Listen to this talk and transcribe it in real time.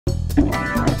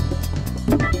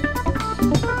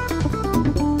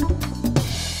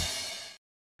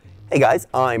Hey guys,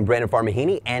 I'm Brandon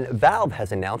Farmahini, and Valve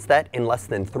has announced that in less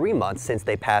than 3 months since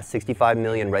they passed 65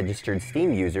 million registered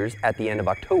Steam users at the end of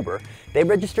October, they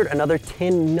registered another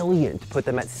 10 million to put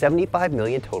them at 75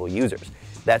 million total users.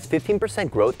 That's 15%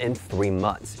 growth in 3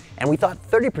 months. And we thought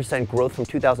 30% growth from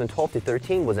 2012 to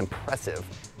 13 was impressive.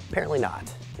 Apparently not.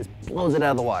 This blows it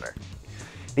out of the water.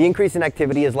 The increase in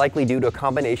activity is likely due to a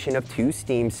combination of 2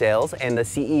 Steam sales and the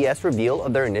CES reveal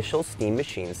of their initial Steam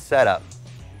machine setup.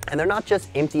 And they're not just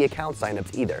empty account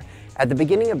signups either. At the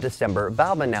beginning of December,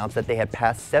 Valve announced that they had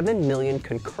passed 7 million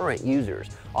concurrent users,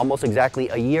 almost exactly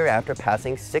a year after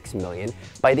passing 6 million.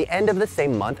 By the end of the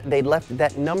same month, they'd left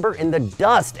that number in the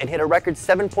dust and hit a record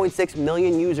 7.6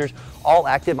 million users all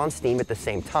active on Steam at the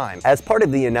same time. As part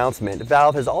of the announcement,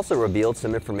 Valve has also revealed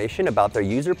some information about their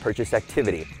user purchase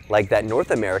activity, like that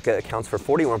North America accounts for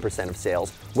 41% of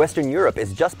sales, Western Europe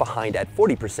is just behind at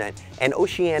 40%, and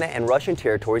Oceania and Russian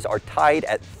territories are tied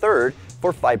at third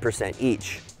for 5%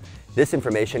 each. This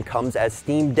information comes as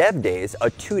Steam Dev Days,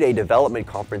 a 2-day development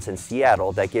conference in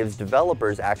Seattle that gives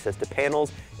developers access to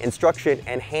panels, instruction,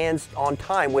 and hands-on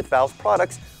time with Valve's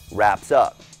products, wraps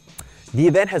up. The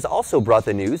event has also brought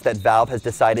the news that Valve has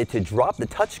decided to drop the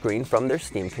touchscreen from their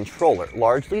Steam controller,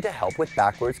 largely to help with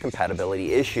backwards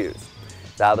compatibility issues.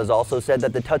 Valve has also said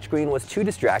that the touchscreen was too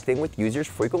distracting, with users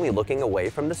frequently looking away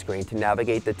from the screen to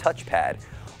navigate the touchpad.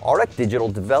 RX Digital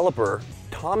developer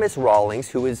Thomas Rawlings,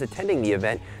 who is attending the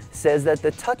event, says that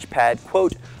the touchpad,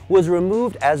 quote, was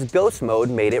removed as ghost mode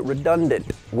made it redundant,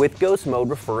 with ghost mode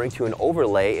referring to an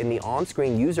overlay in the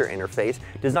on-screen user interface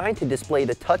designed to display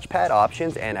the touchpad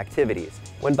options and activities.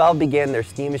 When Valve began their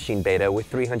Steam Machine beta with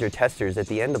 300 testers at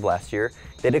the end of last year,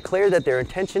 they declared that their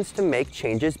intentions to make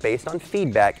changes based on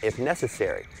feedback if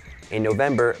necessary. In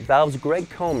November, Valve's Greg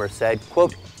Comer said,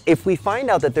 quote, "If we find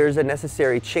out that there is a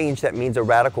necessary change that means a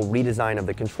radical redesign of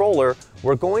the controller,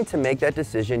 we're going to make that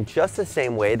decision just the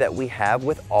same way that we have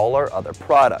with all our other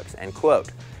products," end quote.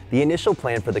 The initial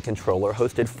plan for the controller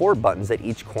hosted 4 buttons at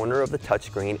each corner of the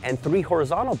touchscreen and 3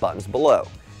 horizontal buttons below.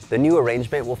 The new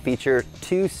arrangement will feature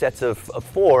 2 sets of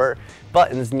 4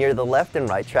 buttons near the left and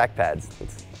right trackpads.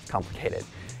 It's complicated.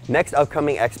 Next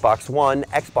upcoming Xbox One,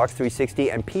 Xbox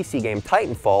 360, and PC game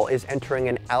Titanfall is entering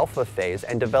an alpha phase,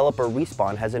 and developer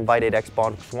Respawn has invited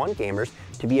Xbox One gamers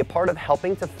to be a part of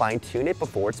helping to fine-tune it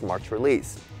before its March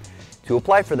release. To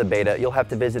apply for the beta, you'll have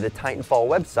to visit the Titanfall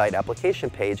website application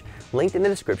page linked in the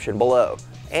description below,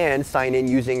 and sign in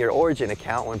using your Origin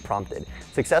account when prompted.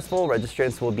 Successful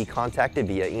registrants will be contacted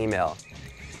via email.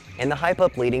 In the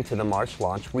hype-up leading to the March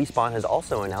launch, Respawn has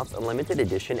also announced a limited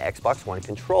edition Xbox One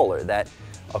controller that,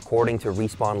 according to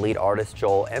Respawn lead artist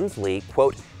Joel Emsley,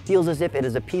 quote, feels as if it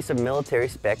is a piece of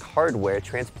military-spec hardware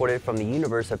transported from the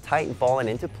universe of Titanfall and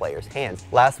into players' hands.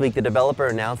 Last week, the developer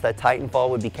announced that Titanfall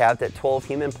would be capped at 12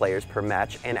 human players per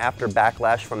match, and after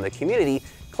backlash from the community,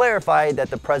 clarified that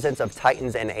the presence of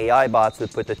Titans and AI bots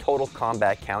would put the total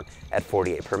combat count at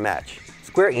 48 per match.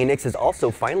 Square Enix is also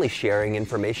finally sharing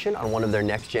information on one of their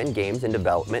next-gen games in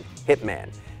development, Hitman.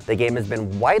 The game has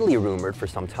been widely rumored for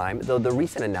some time, though the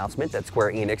recent announcement that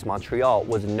Square Enix Montreal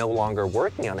was no longer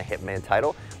working on a Hitman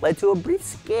title led to a brief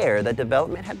scare that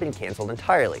development had been cancelled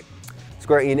entirely.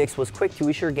 Square Enix was quick to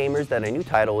assure gamers that a new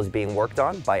title was being worked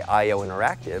on by IO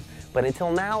Interactive, but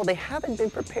until now they haven't been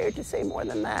prepared to say more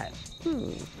than that.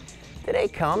 Today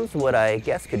comes what I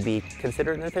guess could be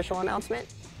considered an official announcement,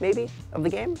 maybe, of the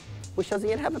game, which doesn't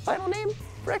yet have a final name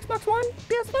for Xbox One,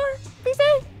 PS4,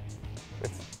 PC?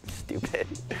 Stupid.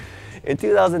 In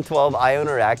 2012, IO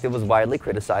Interactive was widely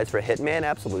criticized for Hitman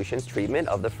Absolution's treatment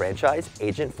of the franchise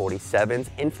Agent 47's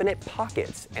Infinite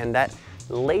Pockets and that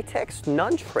latex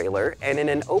nun trailer, and in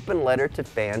an open letter to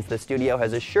fans, the studio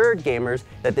has assured gamers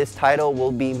that this title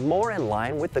will be more in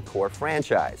line with the core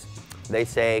franchise. They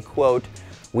say, quote,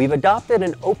 "We've adopted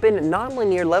an open,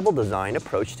 non-linear level design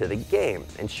approach to the game,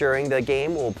 ensuring the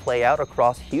game will play out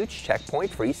across huge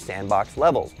checkpoint-free sandbox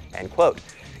levels," end quote.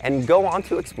 And go on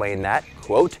to explain that,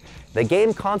 quote, "The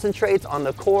game concentrates on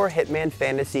the core Hitman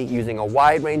fantasy using a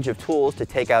wide range of tools to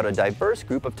take out a diverse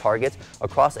group of targets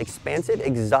across expansive,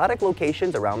 exotic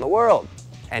locations around the world,"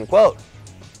 end quote.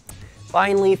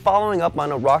 Finally, following up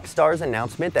on a Rockstar's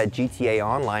announcement that GTA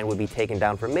Online would be taken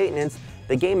down for maintenance,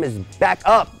 the game is back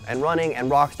up and running,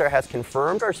 and Rockstar has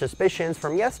confirmed our suspicions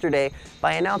from yesterday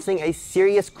by announcing a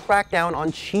serious crackdown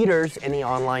on cheaters in the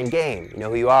online game. You know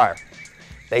who you are.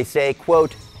 They say,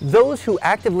 quote, "Those who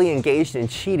actively engaged in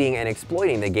cheating and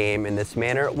exploiting the game in this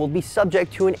manner will be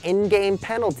subject to an in-game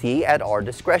penalty at our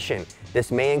discretion. This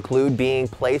may include being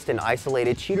placed in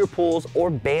isolated cheater pools or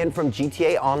banned from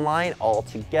GTA Online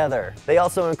altogether. They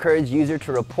also encourage users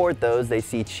to report those they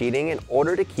see cheating in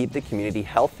order to keep the community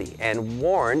healthy, and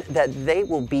warn that they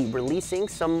will be releasing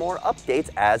some more updates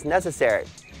as necessary.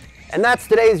 And that's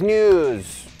today's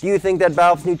news. Do you think that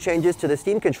Valve's new changes to the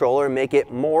Steam controller make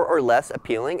it more or less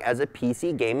appealing as a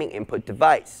PC gaming input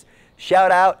device?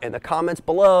 Shout out in the comments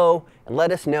below and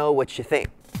let us know what you think.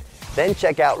 Then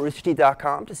check out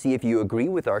roosterteeth.com to see if you agree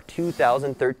with our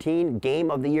 2013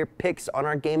 Game of the Year picks on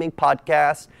our gaming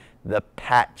podcast, The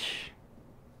Patch.